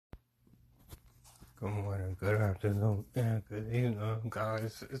Good morning, good afternoon, and good evening,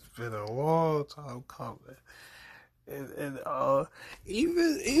 guys. It's been a long time coming, and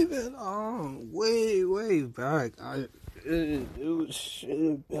even way back, it should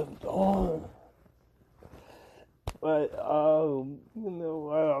have been done. But you know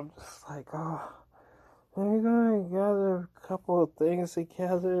what? I'm just like, we're gonna gather a couple of things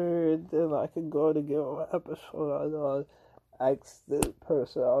together, and then I can go to get an episode. I don't ask this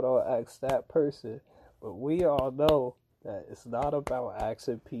person, I don't ask that person. But we all know that it's not about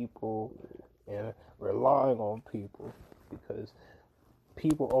asking people and relying on people, because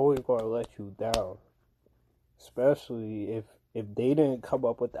people always gonna let you down, especially if they didn't come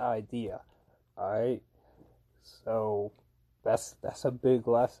up with the idea. All right, so that's a big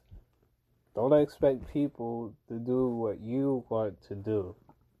lesson. Don't expect people to do what you want to do,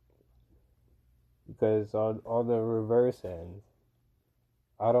 because on the reverse end,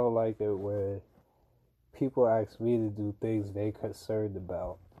 I don't like it when people ask me to do things they concerned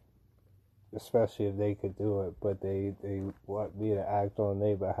about, especially if they could do it, but they want me to act on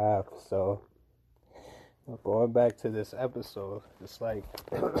their behalf. So, going back to this episode, it's like,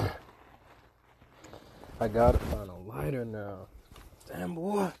 I gotta find a lighter now. Damn,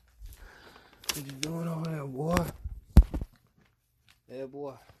 boy. What you doing over there, boy? Yeah,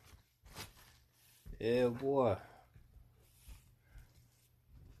 boy. Yeah, boy.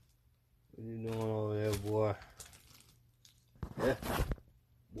 What you doing over there, boy? Yeah,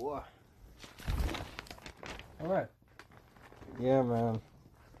 boy. Alright. Yeah, man.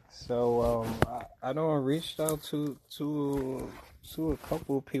 So I don't reached out to a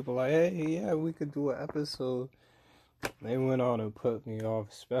couple of people like, hey, yeah, we could do an episode. They went on and put me off,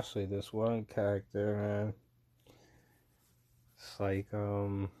 especially this one character, man. It's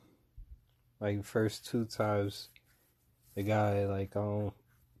like first two times the guy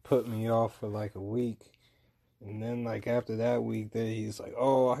put me off for like a week, and then like after that week, then he's like,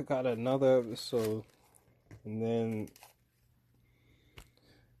 oh, I got another episode, and then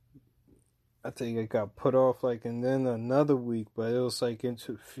I think it got put off and then another week, but it was like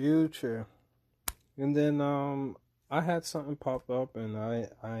into the future. And then I had something pop up, and I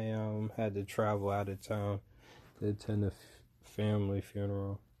had to travel out of town to attend a family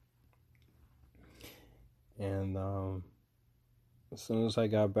funeral. And as soon as I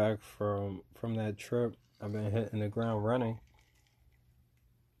got back from that trip, I've been hitting the ground running.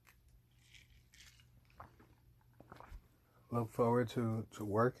 Look forward to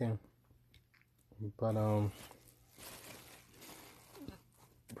working. But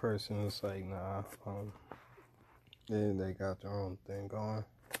person is like, nah, they got their own thing going.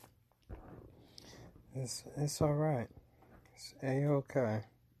 It's all right. It's A-okay.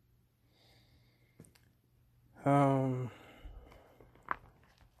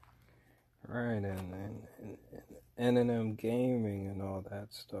 Right, and M gaming and all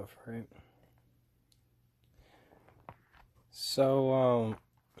that stuff, right? So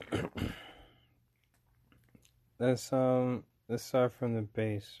let's start from the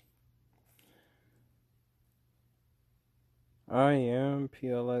base. I am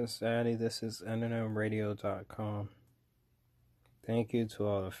PLS Addy. This is NNMradio.com. Thank you to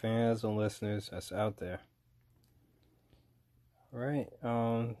all the fans and listeners that's out there. Alright,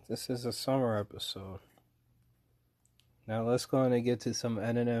 this is a summer episode. Now let's go on and get to some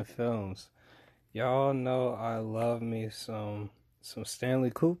NNM films. Y'all know I love me some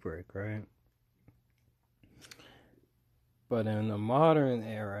Stanley Kubrick, right? But in the modern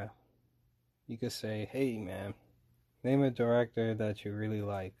era, you could say, hey man, name a director that you really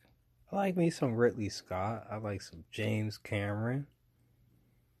like. I like me some Ridley Scott. I like some James Cameron.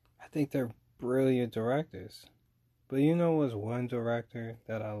 I think they're brilliant directors. But you know what's one director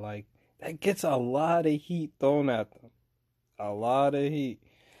that I like that gets a lot of heat thrown at them? A lot of heat.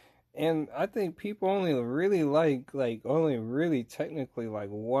 And I think people only really only really technically like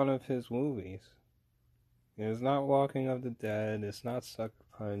one of his movies. It's not Walking of the Dead. It's not Sucker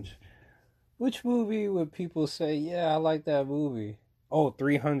Punch. Which movie would people say, yeah, I like that movie? Oh,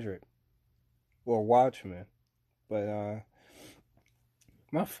 300. Or Watchmen. But,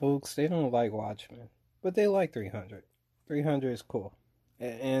 my folks, they don't like Watchmen. But they like 300. 300 is cool.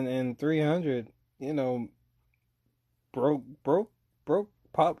 And 300, you know, broke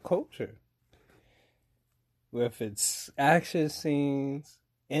pop culture. With its action scenes.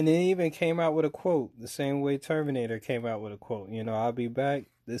 And it even came out with a quote. The same way Terminator came out with a quote. You know, I'll be back.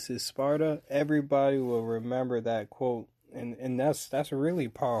 This is Sparta. Everybody will remember that quote. And that's really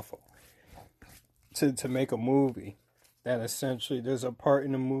powerful. To make a movie that essentially there's a part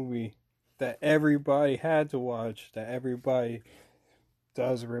in the movie that everybody had to watch, that everybody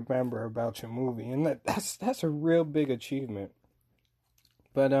does remember about your movie, and that's a real big achievement.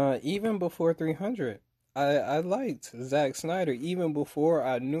 But even before 300, I liked Zack Snyder even before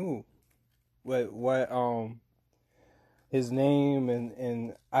I knew what his name,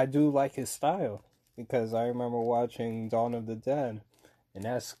 and I do like his style because I remember watching Dawn of the Dead, and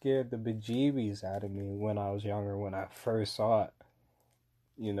that scared the bejeebies out of me when I was younger when I first saw it.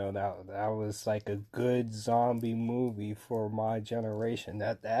 You know, that was like a good zombie movie for my generation.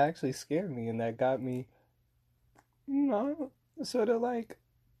 That actually scared me, and that got me, you know, sort of like,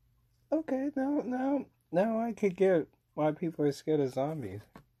 okay, now I could get why people are scared of zombies.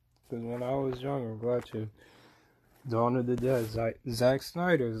 Because when I was younger, watching Dawn of the Dead, Zack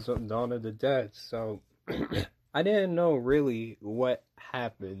Snyder's Dawn of the Dead, so I didn't know really what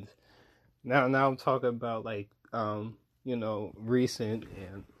happened. Now I'm talking about like recent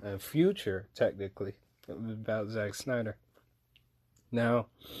and future technically about Zack Snyder. Now,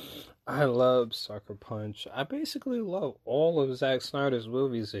 I love Sucker Punch. I basically love all of Zack Snyder's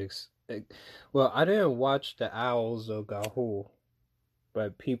movies. Well, I didn't watch The Owls of Gahul,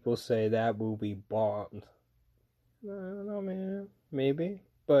 but people say that movie bombed. I don't know, man. Maybe.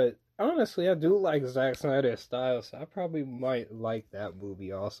 But honestly, I do like Zack Snyder's style, so I probably might like that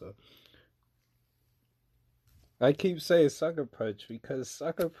movie also. I keep saying Sucker Punch because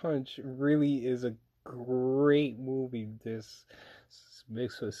Sucker Punch really is a great movie. This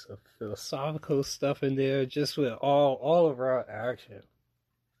mixed with some philosophical stuff in there, just with all around action.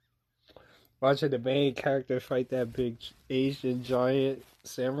 Watching the main character fight that big Asian giant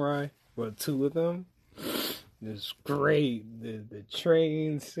samurai, well, two of them, it's great. The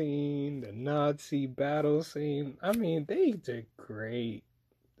train scene, the Nazi battle scene. I mean, they did great.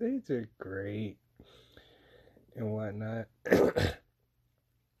 They did great and whatnot.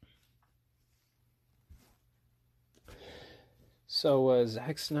 So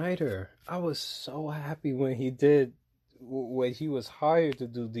Zack Snyder, I was so happy when he was hired to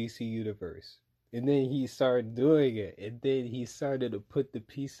do DC Universe, and then he started doing it, and then he started to put the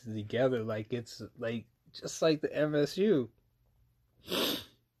pieces together like it's like just like the MSU,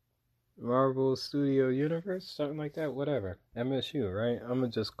 Marvel Studio Universe, something like that, whatever, MSU, right? I'm gonna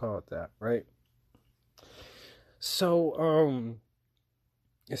just call it that, right? So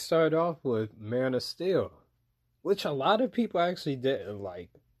it started off with Man of Steel, which a lot of people actually didn't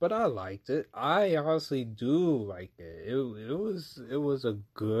like, but I liked it. I honestly do like it. It was a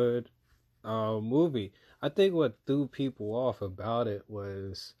good movie. I think what threw people off about it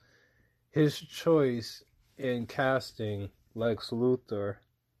was his choice in casting Lex Luthor,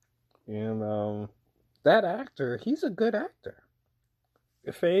 and that actor, he's a good actor.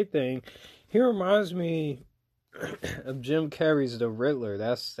 If anything, he reminds me of Jim Carrey's The Riddler.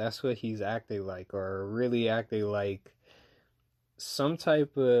 That's what he's acting like, or really acting like some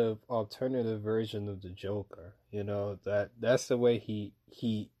type of alternative version of the Joker. You know, that's the way he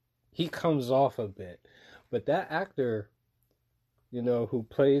comes off a bit. But that actor, who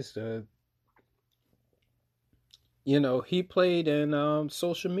plays the he played in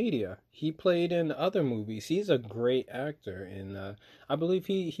Social Media. He played in other movies. He's a great actor, and I believe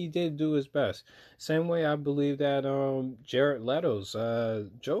he did do his best. Same way I believe that Jared Leto's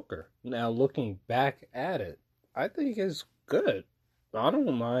Joker. Now looking back at it, I think is good. I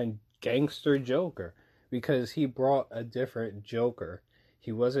don't mind Gangster Joker because he brought a different Joker.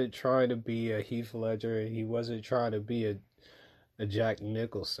 He wasn't trying to be a Heath Ledger. He wasn't trying to be a Jack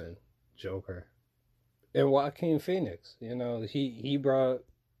Nicholson Joker. And Joaquin Phoenix, he brought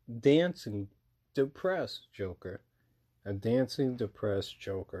dancing depressed Joker, a dancing depressed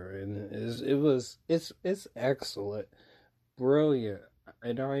Joker, and it's excellent, brilliant,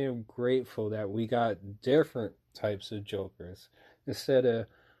 and I am grateful that we got different types of Jokers instead of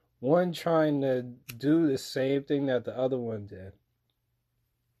one trying to do the same thing that the other one did,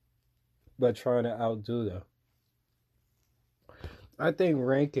 but trying to outdo them. I think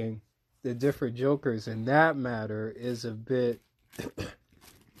ranking the different Jokers in that matter is a bit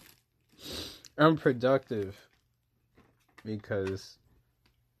unproductive because,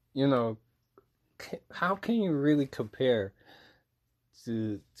 how can you really compare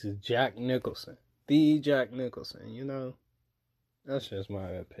to Jack Nicholson, the Jack Nicholson? That's just my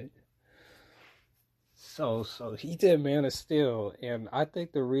opinion. So he did Man of Steel, and I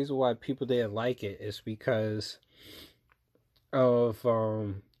think the reason why people didn't like it is because of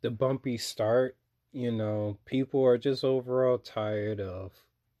the bumpy start. People are just overall tired of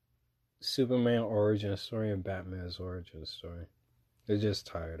Superman origin story and Batman's origin story. They're just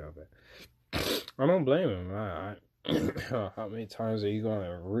tired of it. I don't blame him. How many times are you going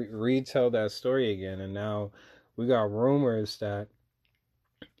to retell that story again? And now we got rumors that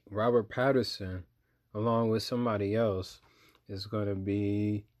Robert Pattinson, along with somebody else, is going to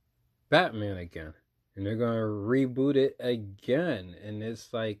be Batman again. And they're going to reboot it again. And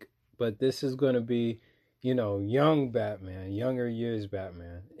it's like, but this is going to be, young Batman, younger years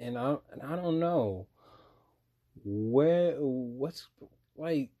Batman. And I don't know what's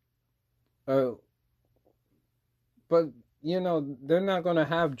like, uh, but, they're not going to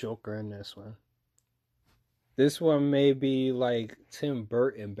have Joker in this one. This one may be like Tim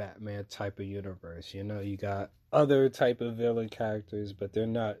Burton Batman type of universe. You got other type of villain characters, but they're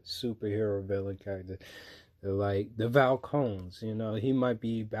not superhero villain characters. They're like the Falcons. He might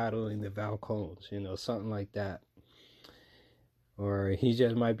be battling the Falcons. Something like that. Or he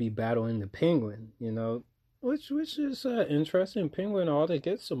just might be battling the Penguin. Which is interesting. Penguin ought to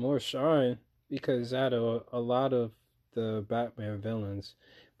get some more shine because out of a lot of the Batman villains,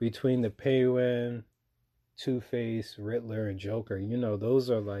 between the Penguin, Two-Face, Riddler, and Joker, those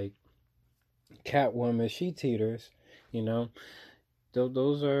are like Catwoman, she-teeters,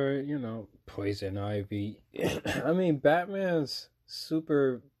 those are, Poison Ivy. Batman's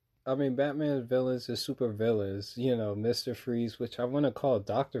villains are super villains, Mr. Freeze, which I want to call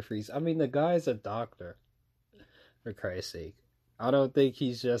Dr. Freeze. The guy's a doctor, for Christ's sake. I don't think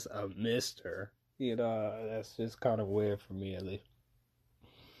he's just a mister. That's just kind of weird for me, at least.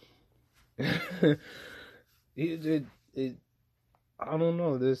 I don't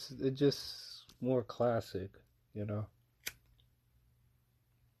know. It just more classic,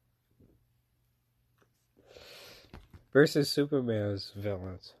 Versus Superman's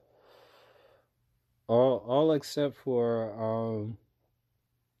villains. All except for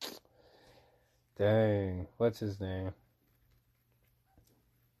dang, what's his name?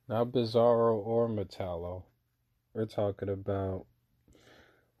 Not Bizarro or Metallo. We're talking about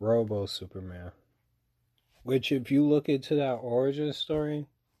Robo Superman. Which, if you look into that origin story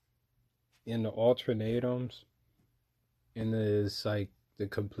in the alternatums, and it's like the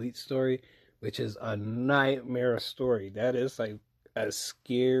complete story, which is a nightmare story. That is like a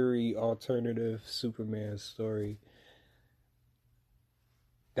scary alternative Superman story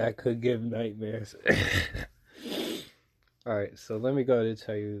that could give nightmares. Alright, so let me go ahead and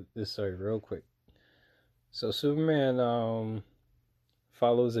tell you this story real quick. So Superman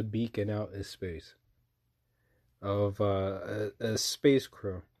follows a beacon out in space of a space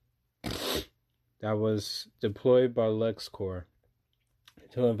crew that was deployed by LexCorp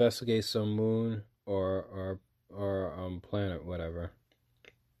to investigate some moon or planet, whatever.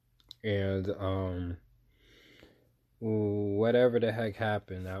 And whatever the heck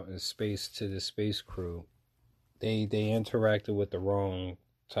happened out in space to the space crew, they interacted with the wrong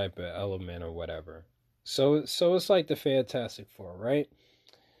type of element or whatever. So it's like the Fantastic Four, right?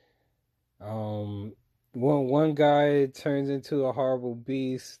 One guy turns into a horrible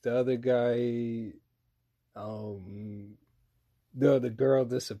beast. The other guy, the girl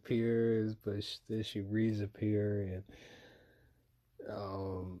disappears, but then she reappears,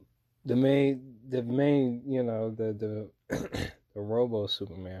 and the main, the the Robo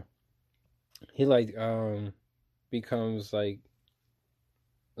Superman, he becomes like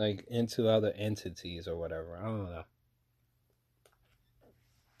into other entities or whatever. I don't know.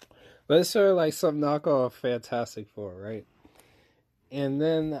 But it's sort of like some knockoff Fantastic Four, right? And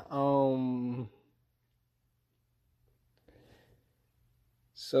then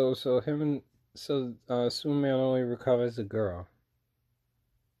so Superman only recovers the girl.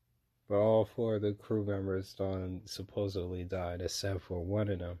 But all four of the crew members supposedly died except for one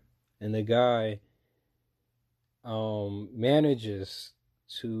of them. And the guy manages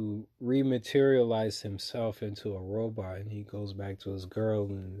to rematerialize himself into a robot, and he goes back to his girl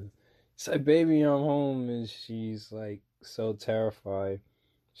and it's like, baby, I'm home. And she's like so terrified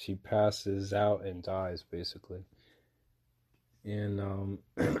she passes out and dies, basically. And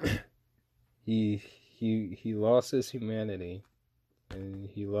he lost his humanity, and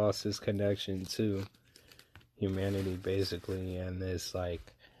he lost his connection to humanity, basically. And it's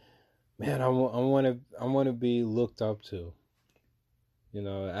like, man, I want to be looked up to.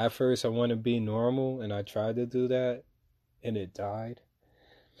 At first I want to be normal, and I tried to do that, and it died.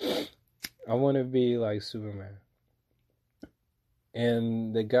 I want to be like Superman.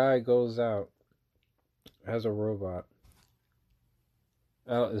 And the guy goes out as a robot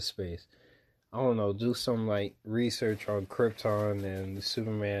out in space. I don't know, do some like research on Krypton and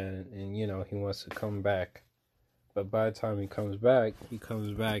Superman, and he wants to come back. But by the time he comes back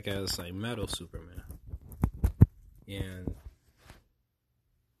as like Metal Superman. And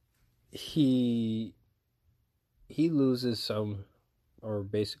he loses some, or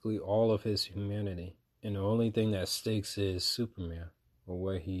basically all of his humanity. And the only thing that sticks is Superman, or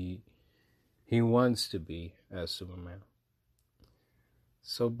what he wants to be as Superman.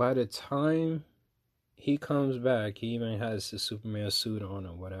 So by the time he comes back, he even has the Superman suit on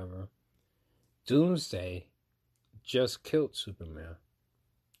or whatever. Doomsday just killed Superman.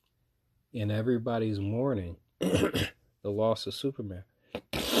 And everybody's mourning the loss of Superman.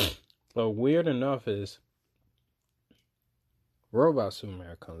 But weird enough is Robot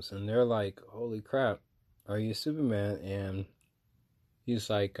Superman comes and they're like, holy crap, are you Superman? And he's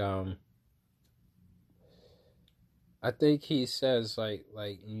like, I think he says like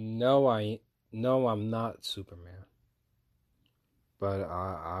no, I'm not Superman, but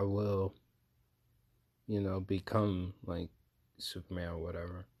I will, become like Superman or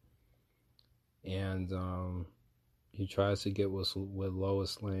whatever. And he tries to get with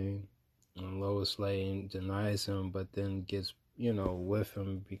Lois Lane, and Lois Lane denies him, but then gets with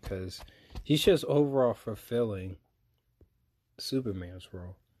him because he's just overall fulfilling Superman's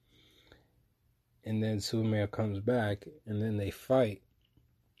role. And then Superman comes back, and then they fight.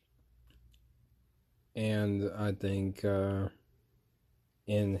 And I think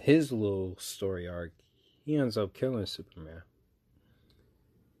in his little story arc, he ends up killing Superman.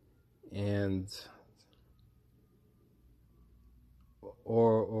 And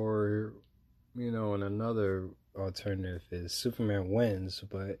or in another alternative is Superman wins,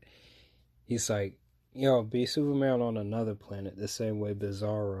 but he's like, be Superman on another planet, the same way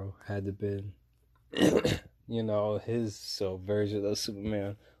Bizarro had to been, his version of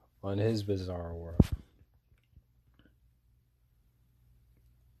Superman on his Bizarro world.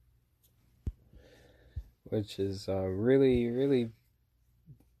 Which is a really, really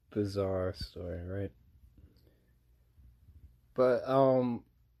bizarre story, right? But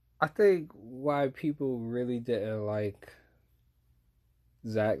I think why people really didn't like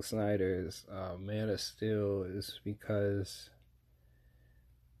Zack Snyder's Man of Steel is because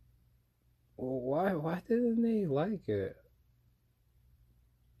why didn't they like it?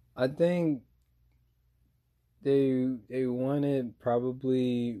 I think they wanted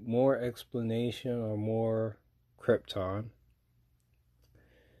probably more explanation or more Krypton.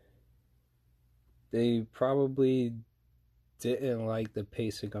 They probably didn't like the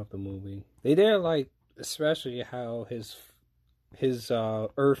pacing of the movie. They didn't like especially how his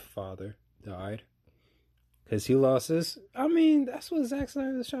Earth father died. Because he lost his... I mean, that's what Zack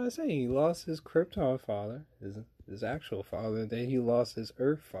Snyder was trying to say. He lost his Krypton father, his actual father, and then he lost his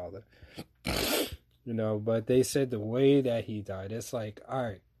Earth father. But they said the way that he died, it's like,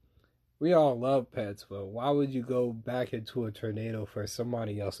 alright, we all love pets, but why would you go back into a tornado for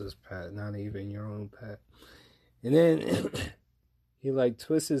somebody else's pet, not even your own pet? And then he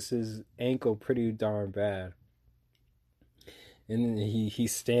twists his ankle pretty darn bad. And then he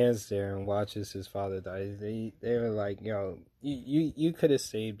stands there and watches his father die. They were like, you could have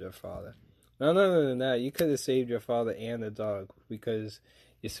saved your father. No, other than that, you could have saved your father and the dog because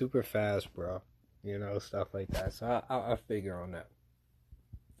you're super fast, bro. Stuff like that. So I figure on that.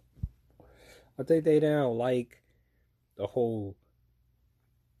 I think they don't like the whole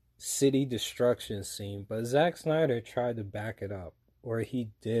city destruction scene, but Zack Snyder tried to back it up, or he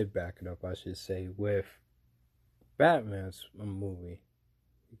did back it up, I should say, with Batman's movie.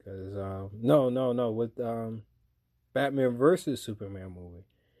 Because with Batman versus Superman movie,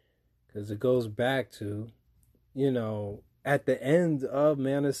 because it goes back to at the end of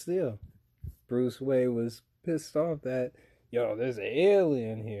Man of Steel, Bruce Wayne was pissed off that there's an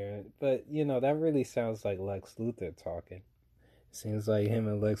alien here, but that really sounds like Lex Luthor talking. Seems like him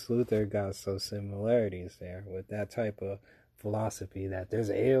and Lex Luthor got some similarities there with that type of philosophy that there's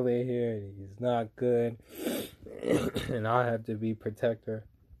an alien here and he's not good and I have to be protector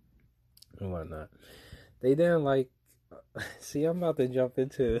and whatnot. They didn't like... See, I'm about to jump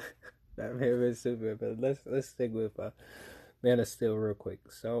into Batman vs Superman, but let's stick with Man of Steel real quick.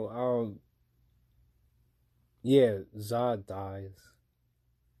 So Zod dies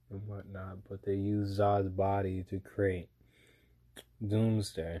and whatnot, but they use Zod's body to create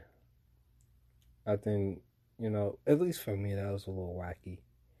Doomsday. I think, at least for me, that was a little wacky.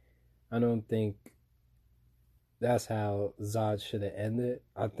 I don't think that's how Zod should have ended.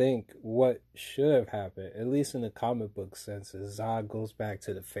 I think what should have happened, at least in the comic book sense, is Zod goes back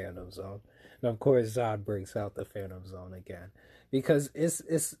to the Phantom Zone. And of course, Zod breaks out the Phantom Zone again. Because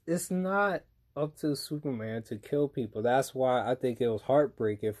it's not up to Superman to kill people. That's why I think it was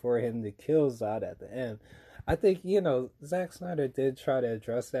heartbreaking for him to kill Zod at the end. I think, Zack Snyder did try to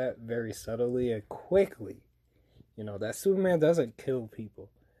address that very subtly and quickly. That Superman doesn't kill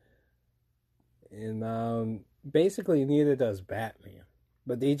people. And basically neither does Batman.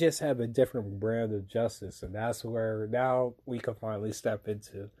 but they just have a different brand of justice, and that's where now we can finally step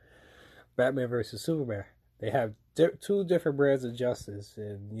into Batman versus Superman. They have two different brands of justice,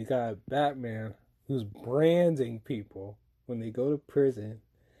 and you got Batman who's branding people when they go to prison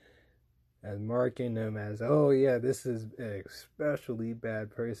and marking them as, oh yeah, this is an especially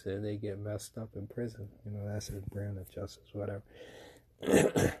bad person. They get messed up in prison. That's his brand of justice, whatever.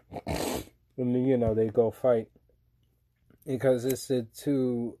 And then, they go fight because it's the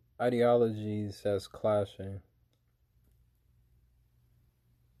two ideologies that's clashing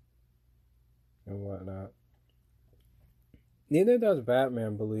and whatnot. Neither does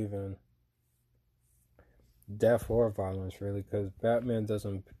Batman believe in death or violence, really, because Batman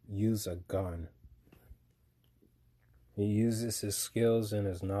doesn't use a gun. He uses his skills and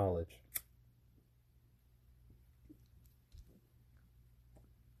his knowledge.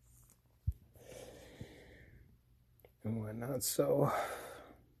 And whatnot. So,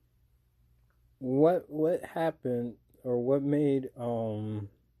 what happened, or what made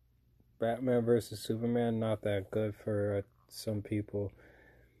Batman versus Superman not that good for some people?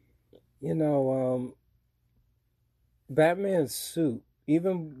 Batman's suit,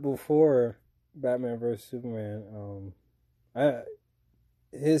 even before Batman vs Superman,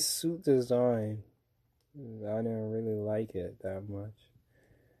 his suit design, I didn't really like it that much.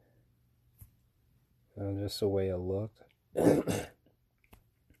 Just the way it looked. But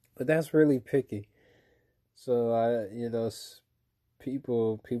that's really picky. So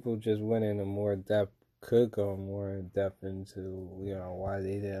people just went into more depth, could go more in depth into why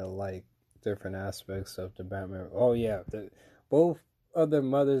they didn't like different aspects of the Batman. Oh yeah, both of their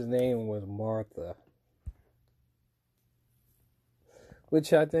mother's name was Martha,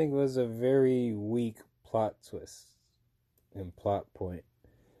 which I think was a very weak plot twist and plot point.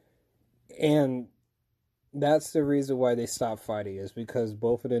 And that's the reason why they stopped fighting, is because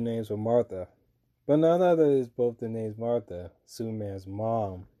both of their names were Martha. But none other is both the names Martha. Superman's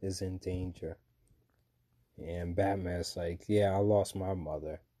mom is in danger. And Batman's like, yeah, I lost my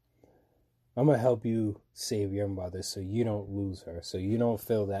mother. I'm going to help you save your mother so you don't lose her, so you don't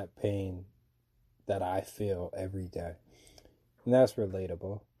feel that pain that I feel every day. And that's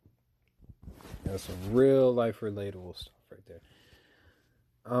relatable. That's some real life relatable stuff right there.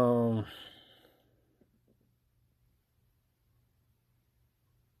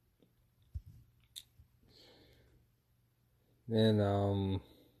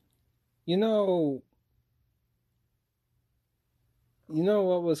 And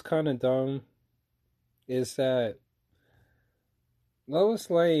what was kind of dumb is that Lois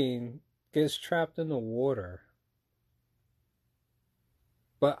Lane gets trapped in the water.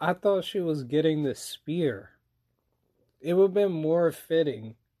 But I thought she was getting the spear. It would have been more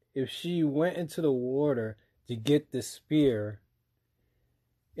fitting if she went into the water to get the spear,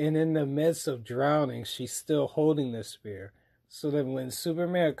 and in the midst of drowning, she's still holding the spear. So that when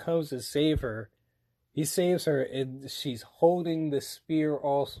Superman comes to save her, he saves her and she's holding the spear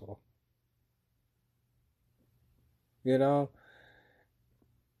also. And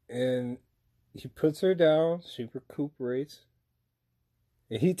he puts her down, she recuperates,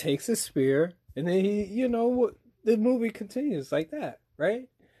 and he takes a spear, and then the movie continues like that, right?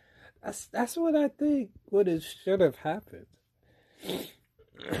 That's what I think what it should have happened.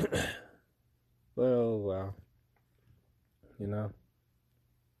 Well, wow.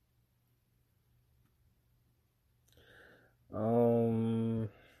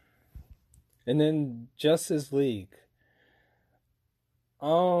 And then Justice League.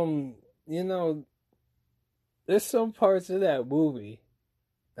 There's some parts of that movie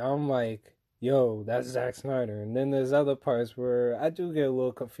I'm like, yo, that's Zack Snyder. And then there's other parts where I do get a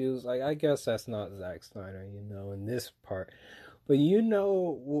little confused. Like, I guess that's not Zack Snyder, in this part. But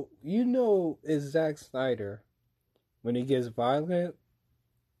it's Zack Snyder when he gets violent,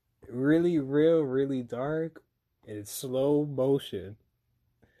 really real, really dark, and it's slow motion.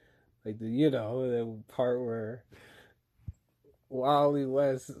 Like, the part where Wally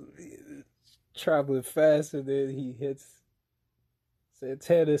West traveling fast, and then he hits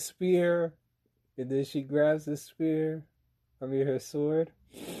Santana's spear, and then she grabs the spear, her sword,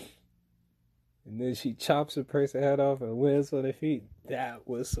 and then she chops a person's head off and lands on their feet. That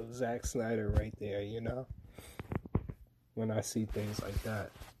was some Zack Snyder right there, when I see things like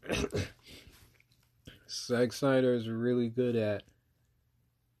that. Zack Snyder is really good at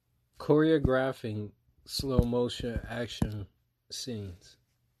choreographing slow motion action scenes.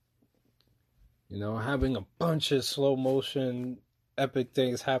 Having a bunch of slow motion epic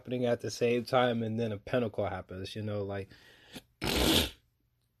things happening at the same time, and then a pinnacle happens.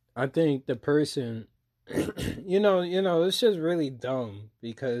 I think the person it's just really dumb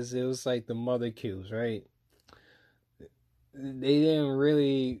because it was like the mother cubes, right? They didn't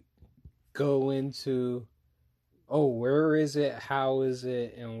really go into, oh, where is it, how is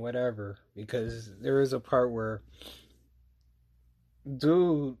it, and whatever. Because there is a part where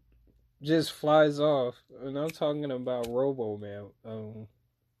dude just flies off, and I'm talking about Robo Man,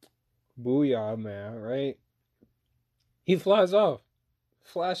 Booyah Man, right? He flies off.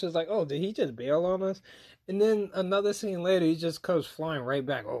 Flash is like, oh, did he just bail on us? And then another scene later, he just comes flying right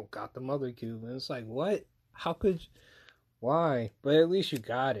back. Oh, got the mother cube. And it's like, what? How could you? Why? But at least you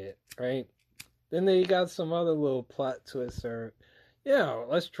got it, right? Then they got some other little plot twists or, yeah,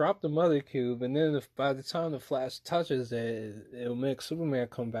 let's drop the mother cube. And then by the time the Flash touches it, it'll make Superman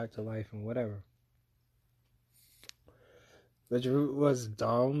come back to life and whatever. Which was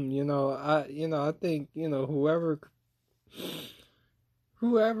dumb, I think,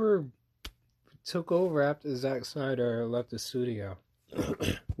 whoever took over after Zack Snyder left the studio,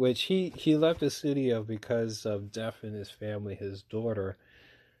 which he left the studio because of death in his family. His daughter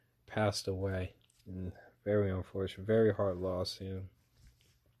passed away, and very unfortunate, very hard loss.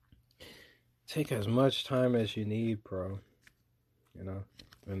 Take as much time as you need, bro.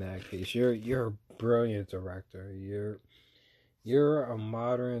 In that case, you're a brilliant director. You're a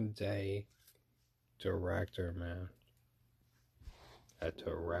modern day director, man. A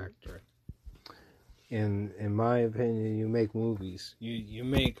director. In my opinion, you make movies. You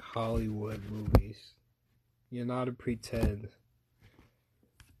make Hollywood movies. You're not a pretend.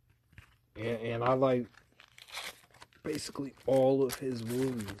 And I like basically all of his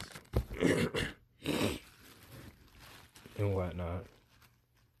movies and whatnot.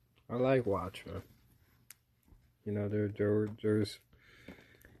 I like Watchmen.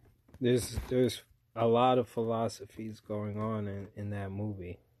 There's a lot of philosophies going on in that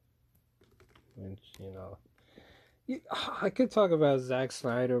movie. And I could talk about Zack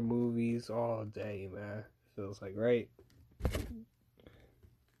Snyder movies all day, man. Feels like, right?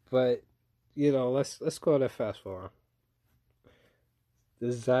 But let's go to fast forward.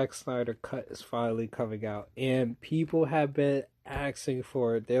 The Zack Snyder Cut is finally coming out, and people have been asking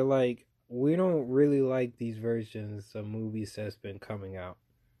for it. They're like, we don't really like these versions of movies that's been coming out.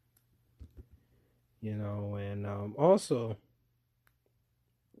 And also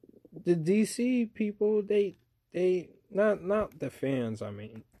the DC people, they not the fans. I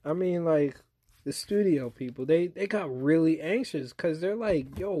mean like the studio people. They got really anxious because they're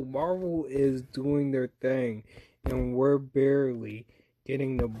like, yo, Marvel is doing their thing, and we're barely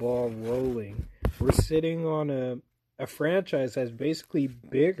getting the ball rolling. We're sitting on a franchise that's basically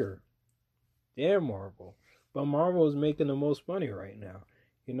bigger than Marvel, but Marvel is making the most money right now.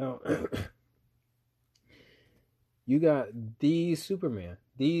 You got the Superman.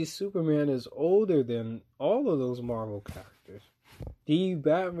 The Superman is older than all of those Marvel characters. The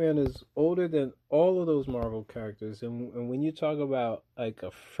Batman is older than all of those Marvel characters. And when you talk about like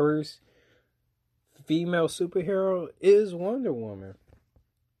a first female superhero, is Wonder Woman.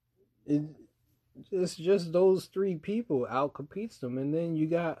 It's just those three people outcompetes them. And then you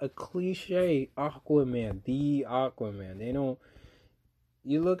got a cliche Aquaman, the Aquaman. They don't.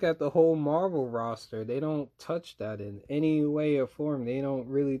 You look at the whole Marvel roster, they don't touch that in any way or form. They don't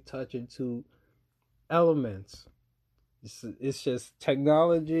really touch into elements. It's just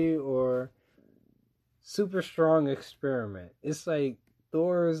technology or super strong experiment. It's like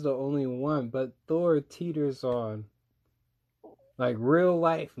Thor is the only one, but Thor teeters on like real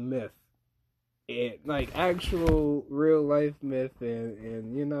life myth. And like actual real life myth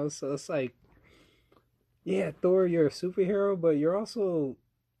and so it's like, yeah, Thor, you're a superhero, but you're also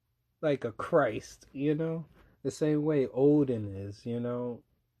like a Christ, the same way Odin is,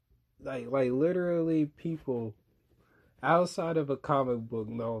 like literally people outside of a comic book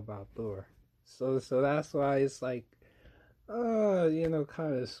know about Thor, so that's why it's like,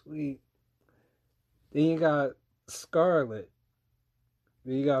 kind of sweet. Then you got Scarlet,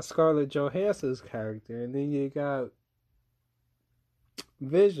 Johansson's character, and then you got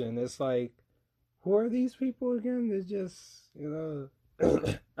Vision. It's like, who are these people again? They're just,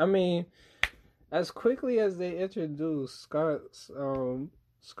 I mean, as quickly as they introduced Scarlet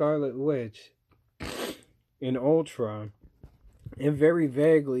Witch in Ultron, and very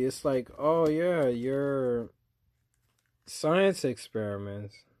vaguely, it's like, oh yeah, you're science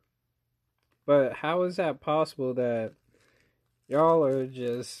experiments. But how is that possible that y'all are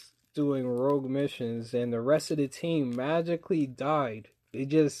just doing rogue missions and the rest of the team magically died?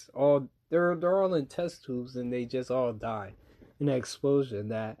 They're all in test tubes and they just all die in an explosion.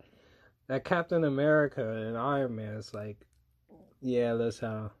 That Captain America and Iron Man is like, yeah, that's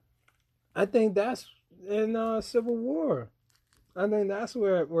how. I think that's in Civil War. I think that's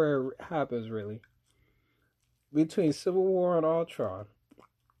where it happens really between Civil War and Ultron,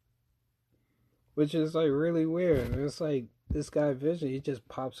 which is like really weird. It's like this guy Vision, he just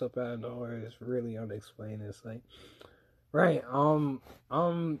pops up out of nowhere. It's really unexplained. It's like, right, I'm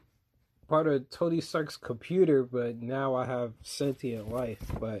part of Tony Stark's computer, but now I have sentient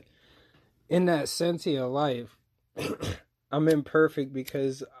life. But in that sentient life, I'm imperfect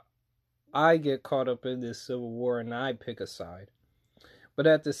because I get caught up in this civil war and I pick a side. But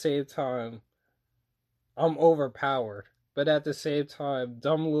at the same time, I'm overpowered. But at the same time,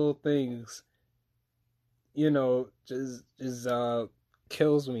 dumb little things, just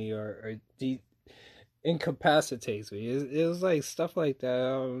kills me or incapacitates me. It was like stuff like that. I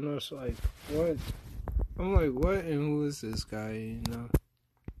don't know. It's like what? I'm like, what? And who is this guy?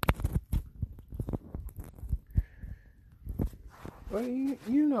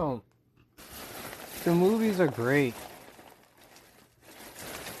 Well, the movies are great.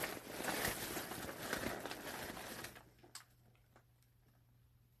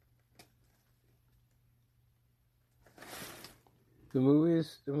 The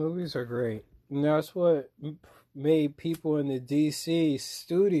movies are great. And that's what made people in the DC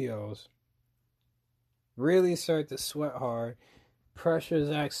studios really start to sweat hard, pressure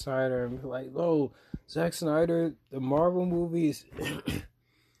Zack Snyder, and be like, "Oh, Zack Snyder, the Marvel movies,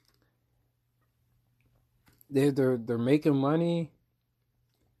 they're making money,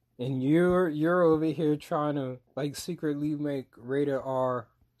 and you're over here trying to like secretly make rated R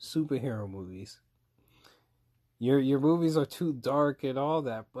superhero movies. Your movies are too dark and all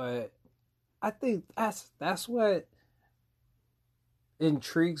that." But I think that's what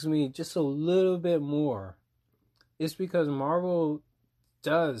intrigues me just a little bit more. It's because Marvel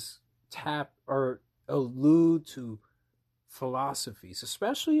does tap or allude to philosophies,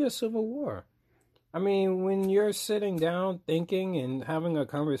 especially a Civil War. I mean, when you're sitting down thinking and having a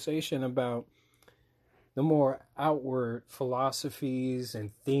conversation about the more outward philosophies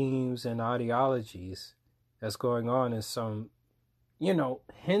and themes and ideologies that's going on in some,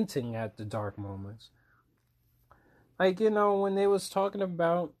 hinting at the dark moments. Like, when they was talking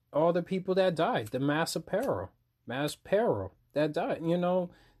about all the people that died, the mass peril that died,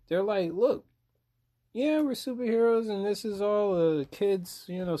 they're like, look, yeah, we're superheroes and this is all a kid's,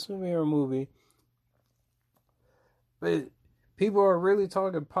 superhero movie. But people are really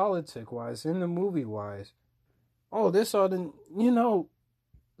talking politic wise, in the movie wise. Oh, this all the,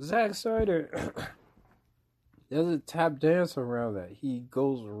 Zack Snyder doesn't tap dance around that. He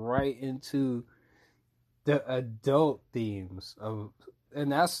goes right into the adult themes of,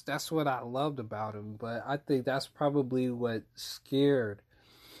 and that's what I loved about him. But I think that's probably what scared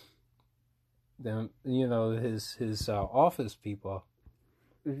them, his office people,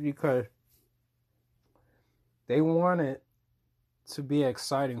 because they wanted to be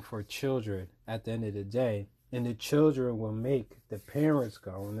exciting for children at the end of the day, and the children will make the parents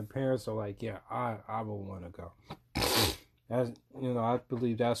go, and the parents are like, yeah, I will want to go. As I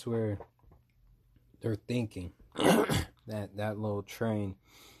believe that's where they're thinking. that little train.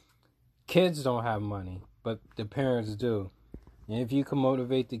 Kids don't have money, but the parents do. And if you can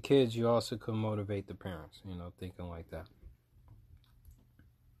motivate the kids, you also can motivate the parents, thinking like that.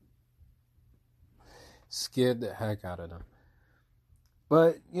 Scared the heck out of them.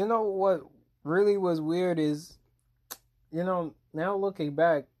 But what really was weird is, now looking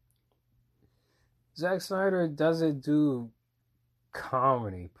back, Zack Snyder doesn't do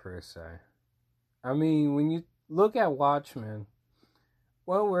comedy per se. I mean, when you look at Watchmen,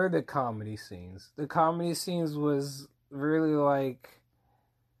 what were the comedy scenes? The comedy scenes was really like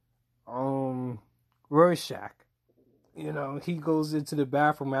Rorschach. He goes into the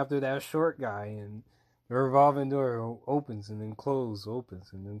bathroom after that short guy and the revolving door opens and then closes,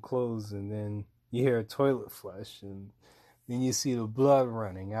 opens and then closes, and then you hear a toilet flush, and then you see the blood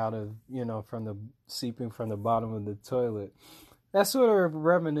running out of, from the seeping from the bottom of the toilet. That's sort of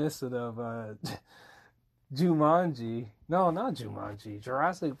reminiscent of Jumanji. No, not Jumanji.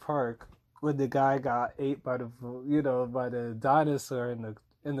 Jurassic Park, when the guy got ate by the dinosaur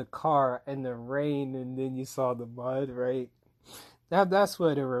in the car in the rain, and then you saw the mud, right? That's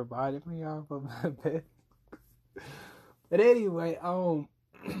what it reminded me of a bit. But anyway,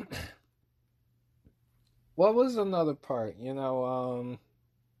 what was another part?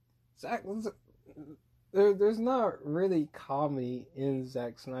 Zack. There's not really comedy in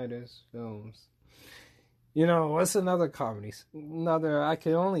Zack Snyder's films. What's another comedy? Another I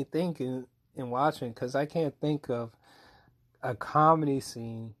can only think in watching, because I can't think of a comedy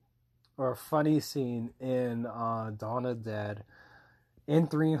scene or a funny scene in Dawn of the Dead. in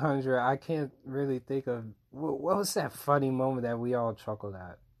 300, I can't really think of what was that funny moment that we all chuckled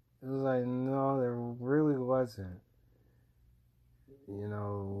at. It was like, no, there really wasn't. You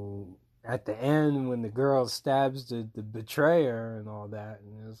know, at the end when the girl stabs the betrayer and all that,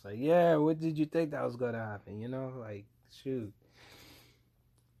 and it's like, yeah, what did you think that was gonna happen? You know, like, shoot,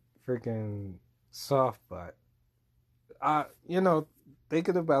 freaking soft butt. You know,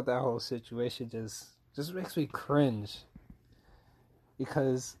 thinking about that whole situation just makes me cringe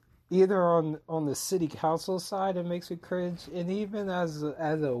because either on the city council side it makes me cringe, and even as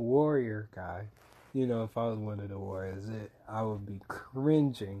a warrior guy, you know, if I was one of the warriors, I would be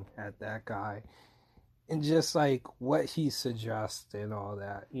cringing at that guy and just like what he suggests and all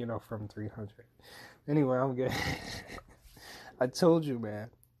that, you know, from 300. Anyway, I'm good. I told you, man,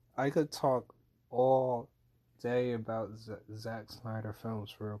 I could talk all day about Zack Snyder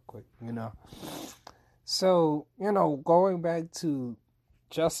films real quick, you know. So, you know, going back to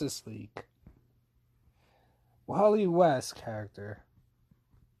Justice League, Wally West character,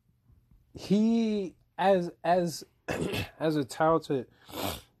 he as as a talented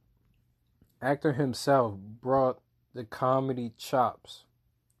actor himself brought the comedy chops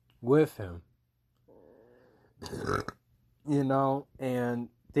with him, you know, and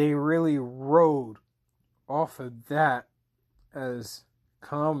they really rode off of that as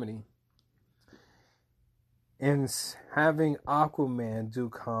comedy. And having Aquaman do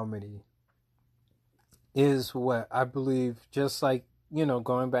comedy is what I believe, just like, you know,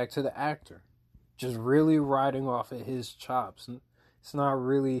 going back to the actor, just really riding off of his chops. It's not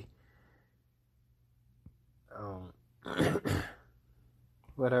really,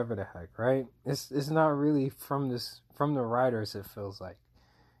 whatever the heck, right? It's not really from the writers, it feels like.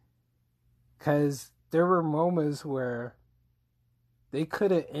 Because there were moments where they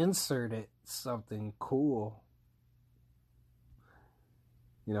could have inserted something cool.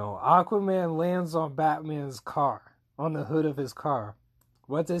 You know, Aquaman lands on Batman's car, on the hood of his car.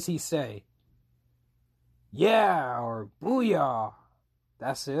 What does he say? Yeah, or booyah.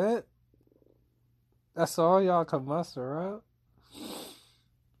 That's it? That's all y'all can muster up?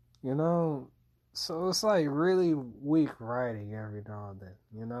 You know, so it's like really weak writing every now and then,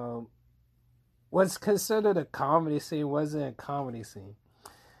 you know. What's considered a comedy scene wasn't a comedy scene.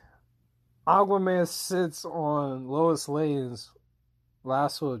 Aquaman sits on Lois Lane's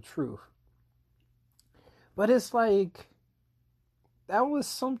lasso of truth. But it's like, that was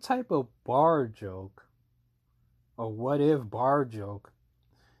some type of bar joke, a what if bar joke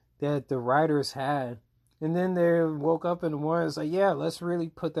that the writers had. And then they woke up in the morning and was like, yeah, let's really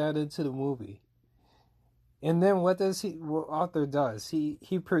put that into the movie. And then what author does?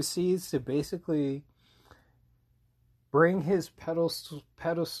 He proceeds to basically bring his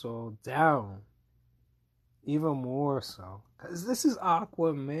pedestal down even more so. Because this is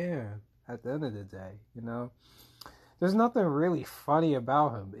Aquaman at the end of the day, you know? There's nothing really funny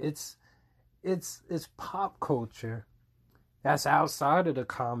about him. It's pop culture that's outside of the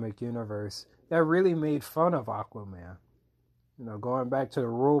comic universe that really made fun of Aquaman. You know, going back to the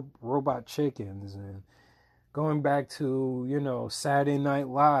robot chickens and going back to, you know, Saturday Night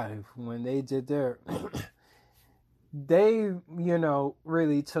Live when they did their... they, you know,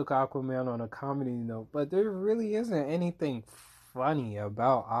 really took Aquaman on a comedy note, but there really isn't anything funny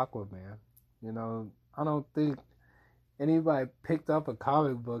about Aquaman. You know, I don't think anybody picked up a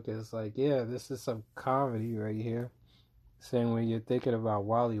comic book and it's like, yeah, this is some comedy right here. Same when you're thinking about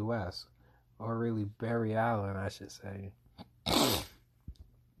Wally West, or really Barry Allen, I should say.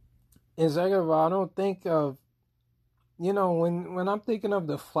 And second of all, I don't think of, you know, when I'm thinking of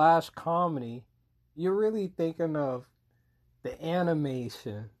the Flash comedy, you're really thinking of the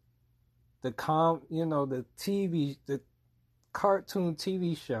animation, the cartoon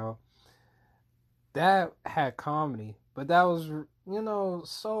TV show that had comedy, but that was, you know,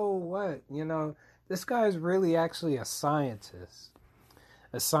 so what? You know, this guy is really actually a scientist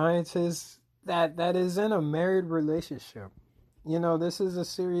that is in a married relationship. You know, this is a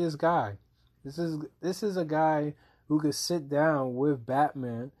serious guy. This is a guy who could sit down with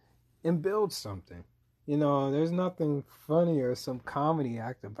Batman and build something. You know, there's nothing funny or some comedy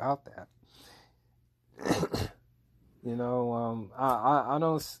act about that. You know, I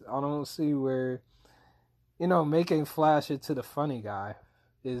don't see where, you know, making Flash into the funny guy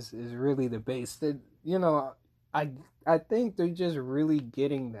is really the base. That, you know, I think they're just really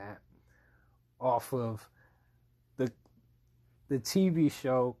getting that off of the TV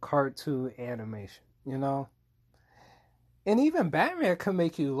show cartoon animation, you know. And even Batman could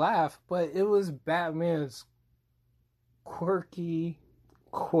make you laugh, but it was Batman's quirky,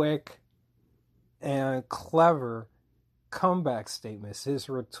 quick, and clever comeback statements, his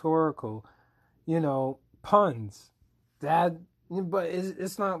rhetorical, puns. That, but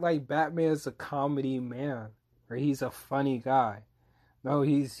it's not like Batman's a comedy man or he's a funny guy. No,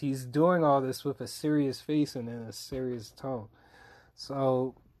 he's doing all this with a serious face and in a serious tone.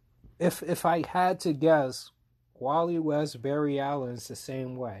 So, if I had to guess, Wally West, Barry Allen's the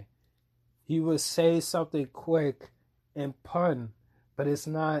same way. He would say something quick and pun, but it's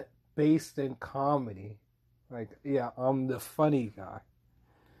not based in comedy. Like, yeah, I'm the funny guy.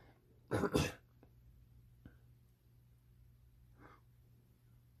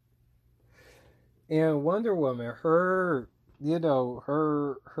 And Wonder Woman, her,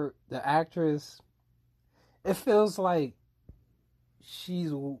 the actress, it feels like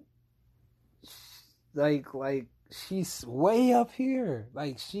she's like she's way up here.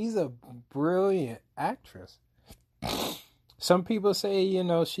 Like, she's a brilliant actress. Some people say,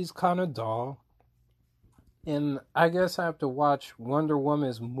 she's kind of dull. And I guess I have to watch Wonder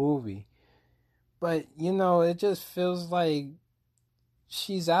Woman's movie. But, it just feels like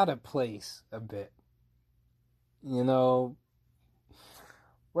she's out of place a bit.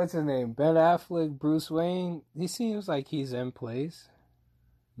 What's his name? Ben Affleck, Bruce Wayne, he seems like he's in place.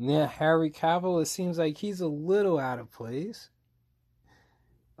 Yeah, Harry Cavill, it seems like he's a little out of place.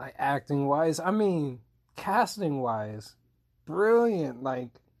 Like, acting wise. I mean, casting wise. Brilliant. Like,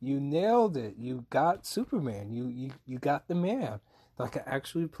 you nailed it. You got Superman. You got the man that can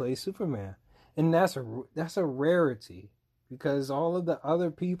actually play Superman. And that's a rarity. Because all of the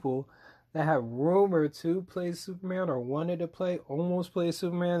other people that have rumored to play Superman or wanted to almost play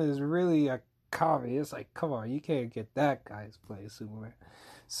Superman is really a comedy. It's like, come on, you can't get that guy to play Superman.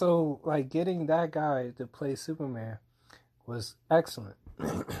 So, like, getting that guy to play Superman was excellent.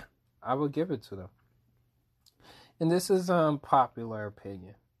 I would give it to them. And this is popular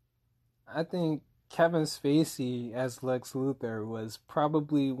opinion. I think Kevin Spacey as Lex Luthor was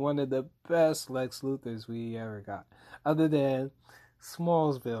probably one of the best Lex Luthors we ever got. Other than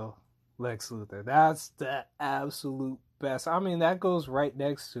Smallville Lex Luthor. That's the absolute best. I mean, that goes right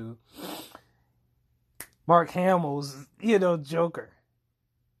next to Mark Hamill's, Joker.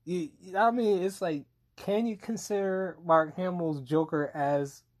 I mean, it's like, can you consider Mark Hamill's Joker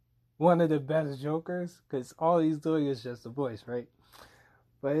as one of the best Jokers? Because all he's doing is just a voice, right?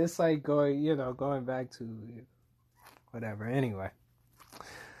 But it's like going back to whatever. Anyway,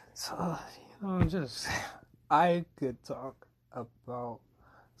 so I could talk about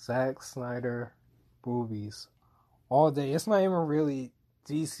Zack Snyder movies all day. It's not even really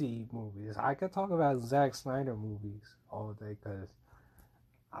DC movies. I could talk about Zack Snyder movies all day because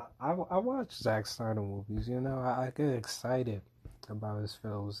I watch Zack Snyder movies. I get excited about his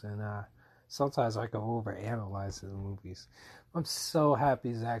films, and sometimes I can overanalyze his movies. I'm so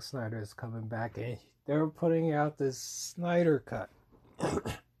happy Zack Snyder is coming back, and they're putting out this Snyder Cut.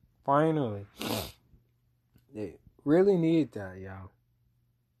 Finally. They really need that, y'all.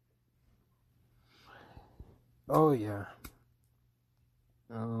 Oh, yeah.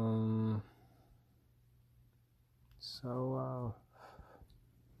 So,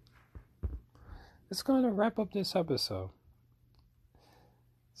 it's going to wrap up this episode.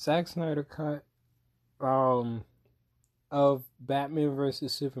 Zack Snyder Cut of Batman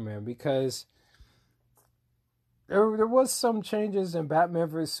vs. Superman, because there was some changes in Batman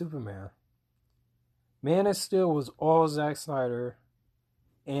vs. Superman. Man of Steel was all Zack Snyder,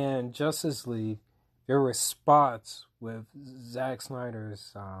 and Justice League, there were spots with Zack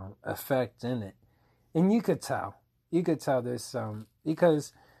Snyder's effect in it. And you could tell there's some,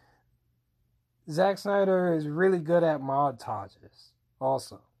 because Zack Snyder is really good at montages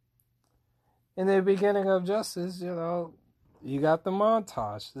also. In the beginning of Justice, you got the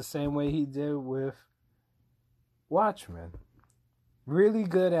montage the same way he did with Watchmen. Really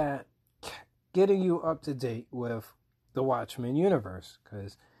good at getting you up to date with the Watchmen universe,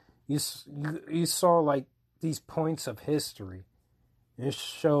 because you saw like these points of history. It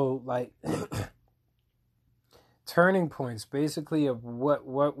showed like turning points, basically, of what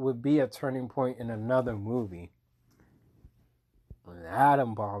would be a turning point in another movie. An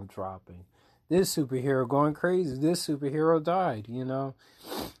atom bomb dropping. This superhero going crazy. This superhero died,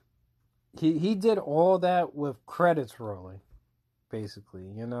 He did all that with credits rolling,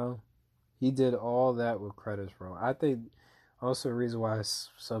 basically, He did all that with credits rolling. I think also the reason why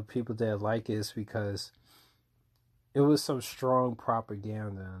some people didn't like it is because it was some strong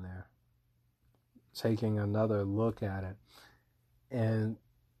propaganda in there. Taking another look at it and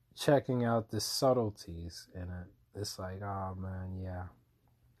checking out the subtleties in it. It's like, oh man, yeah.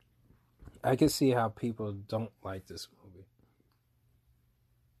 I can see how people don't like this movie.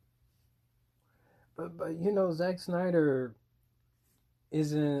 but you know, Zack Snyder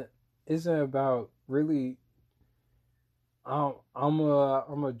isn't isn't about really. I'm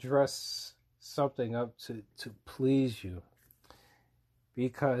gonna dress something up to please you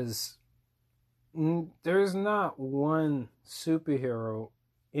because there's not one superhero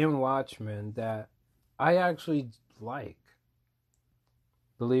in Watchmen that I actually like,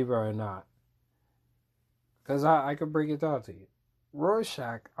 believe it or not. Because I could break it down to you.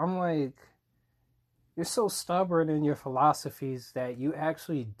 Rorschach, I'm like, you're so stubborn in your philosophies that you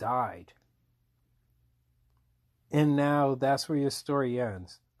actually died. And now that's where your story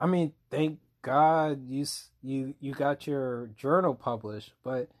ends. I mean, thank God you got your journal published,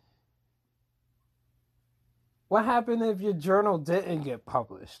 but what happened if your journal didn't get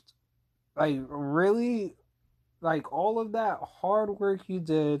published? Like, really? Like, all of that hard work you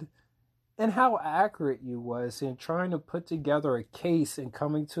did and how accurate you was in trying to put together a case and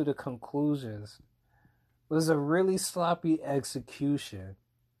coming to the conclusions was a really sloppy execution.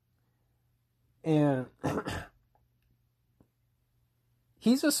 And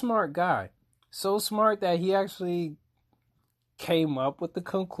he's a smart guy. So smart that he actually came up with the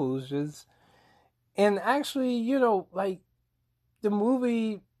conclusions. And actually, you know, like the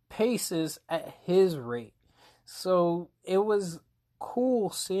movie paces at his rate. So it was cool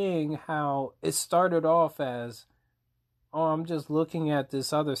seeing how it started off as, oh, I'm just looking at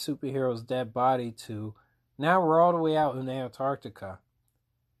this other superhero's dead body, to now we're all the way out in Antarctica.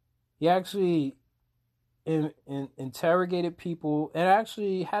 He actually interrogated people and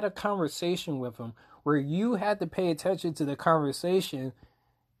actually had a conversation with them where you had to pay attention to the conversation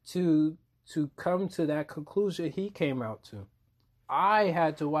to come to that conclusion he came out to. I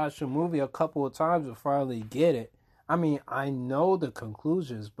had to watch the movie a couple of times to finally get it. I mean, I know the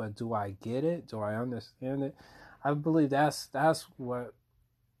conclusions, but do I get it? Do I understand it? I believe that's what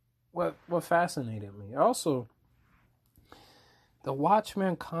fascinated me. Also, the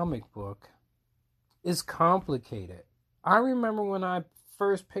Watchmen comic book is complicated. I remember when I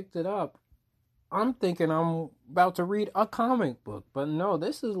first picked it up, I'm thinking I'm about to read a comic book, but no,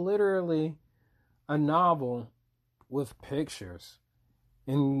 this is literally a novel with pictures.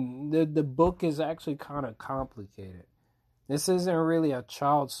 And the book is actually kind of complicated. This isn't really a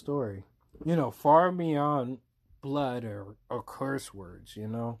child's story. You know, far beyond blood or curse words, you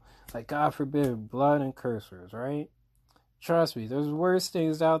know? Like, God forbid, blood and curse words, right? Trust me, there's worse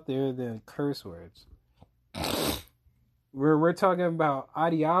things out there than curse words. We're talking about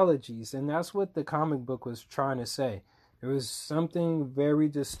ideologies, and that's what the comic book was trying to say. There was something very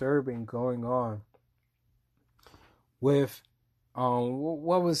disturbing going on with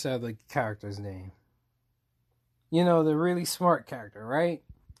what was the other character's name? You know, the really smart character, right?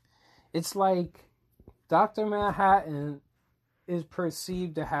 It's like Dr. Manhattan is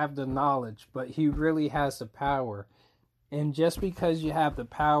perceived to have the knowledge, but he really has the power. And just because you have the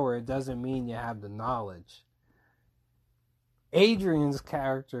power, it doesn't mean you have the knowledge. Adrian's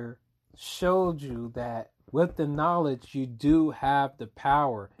character showed you that with the knowledge, you do have the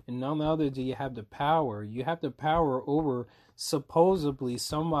power. And none other do you have the power. You have the power over supposedly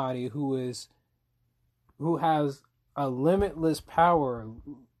somebody who has a limitless power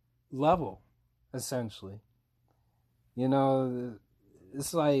level, essentially. You know,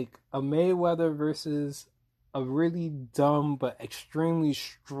 it's like a Mayweather versus a really dumb but extremely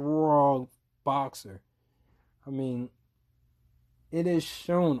strong boxer. I mean, it is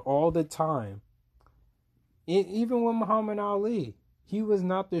shown all the time. Even with Muhammad Ali, he was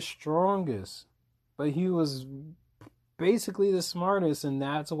not the strongest, but he was basically the smartest, and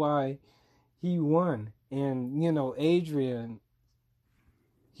that's why he won. And, you know, Adrian,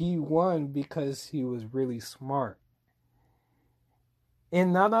 he won because he was really smart.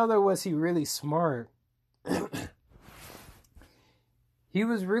 And not only was he really smart, he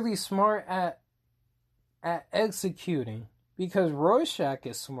was really smart at executing, because Rorschach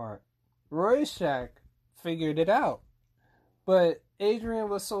is smart. Rorschach figured it out. But Adrian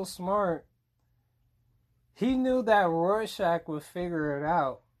was so smart, he knew that Rorschach would figure it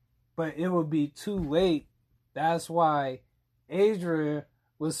out, but it would be too late. That's why Adrian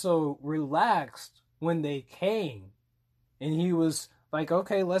was so relaxed when they came. And he was like,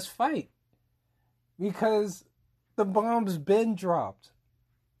 okay, let's fight. Because the bomb's been dropped,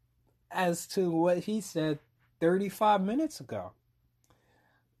 as to what he said 35 minutes ago.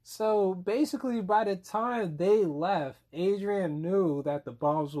 So basically, by the time they left, Adrian knew that the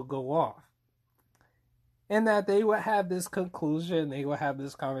bombs would go off. And that they would have this conclusion, they would have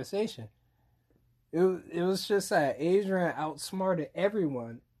this conversation. It was just that Adrian outsmarted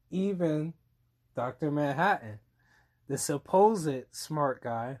everyone, even Dr. Manhattan, the supposed smart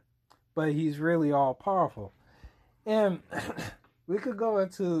guy, but he's really all powerful. And we could go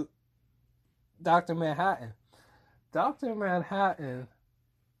into Dr. Manhattan. Dr. Manhattan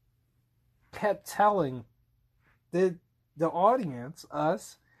kept telling the audience,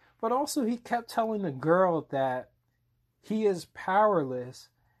 us, but also he kept telling the girl that he is powerless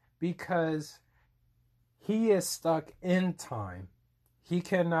because he is stuck in time. He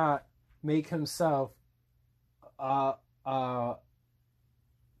cannot make himself uh, uh,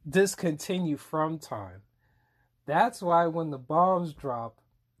 discontinue from time. That's why when the bombs drop,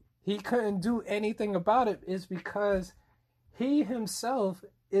 he couldn't do anything about it, is because he himself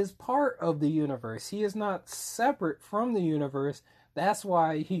is part of the universe. He is not separate from the universe. That's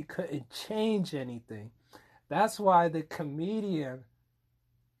why he couldn't change anything. That's why the comedian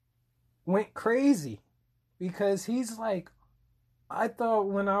went crazy, because he's like, I thought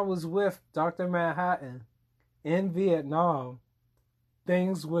when I was with Dr. Manhattan in Vietnam,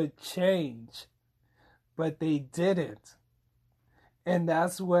 things would change, but they didn't. And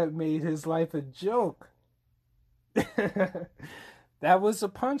that's what made his life a joke. That was a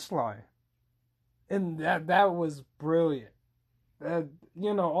punchline. And that was brilliant.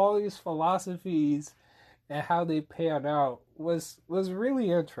 All these philosophies and how they pan out was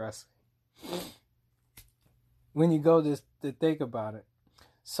really interesting when you go to think about it.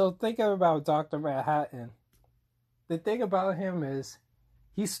 So thinking about Dr. Manhattan, the thing about him is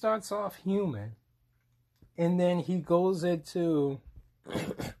he starts off human and then he goes into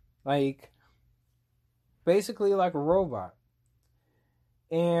like basically like a robot.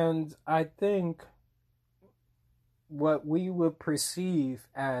 And I think what we would perceive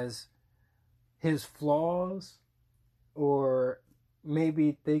as his flaws, or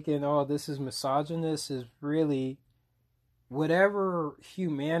maybe thinking, oh, this is misogynist, is really whatever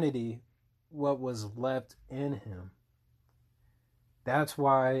humanity what was left in him. That's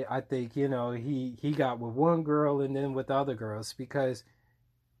why I think, he got with one girl and then with other girls, because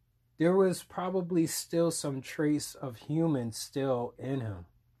there was probably still some trace of human still in him.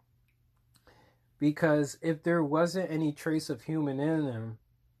 Because if there wasn't any trace of human in him,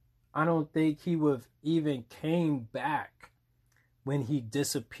 I don't think he would have even came back when he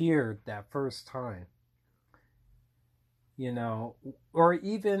disappeared that first time. Or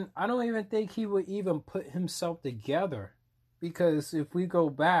even, I don't even think he would even put himself together. Because if we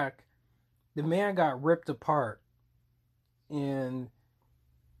go back, the man got ripped apart. And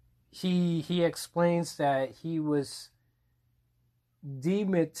he explains that he was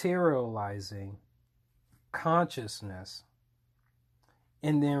dematerializing consciousness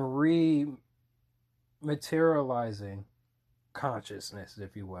and then rematerializing consciousness,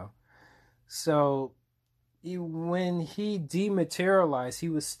 if you will. So when he dematerialized, he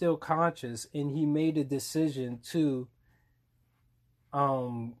was still conscious, and he made a decision to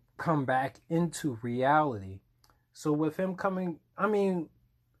come back into reality. So with him coming,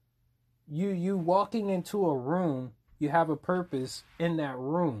 you walking into a room, you have a purpose in that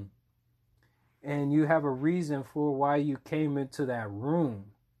room. And you have a reason for why you came into that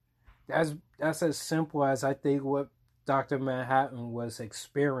room. That's as simple as I think what Dr. Manhattan was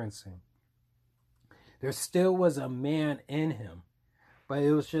experiencing. There still was a man in him, but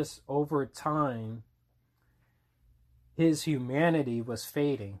it was just over time, his humanity was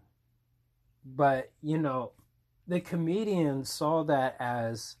fading. But, the comedian saw that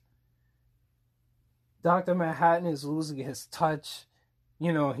as Dr. Manhattan is losing his touch,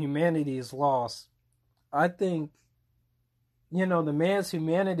 humanity is lost. I think, the man's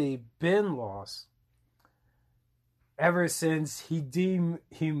humanity been lost ever since he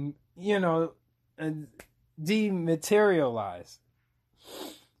dematerialized.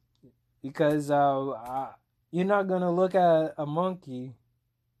 Because you're not gonna look at a monkey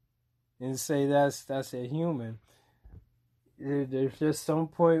and say that's a human. There's just some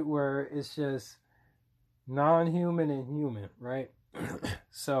point where it's just non-human and human, right?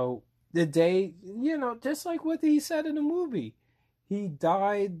 So the day, just like what he said in the movie, he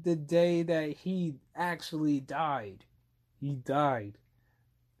died the day that he actually died. He died.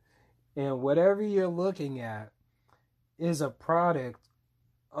 And whatever you're looking at is a product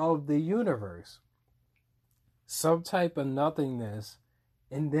of the universe. Some type of nothingness,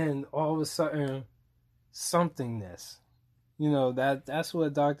 and then all of a sudden, somethingness. That's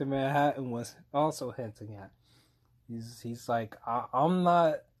what Dr. Manhattan was also hinting at. He's like, I'm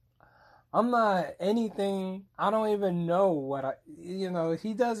not anything. I don't even know what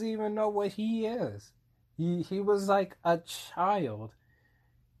he doesn't even know what he is. He was like a child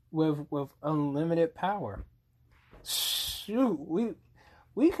with unlimited power. Shoot,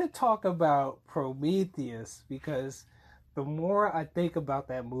 we could talk about Prometheus, because the more I think about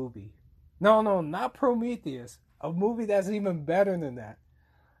that movie, No, no, not Prometheus. A movie that's even better than that.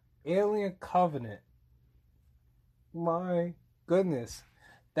 Alien Covenant. My goodness.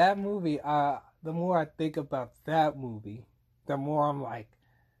 That movie, the more I think about that movie, the more I'm like,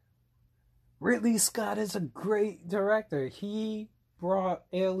 Ridley Scott is a great director. He brought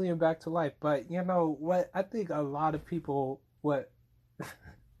Alien back to life. But you know what? I think a lot of people, what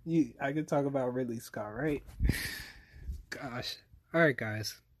I could talk about Ridley Scott, right? Gosh. All right,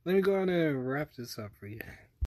 guys. Let me go on and wrap this up for you.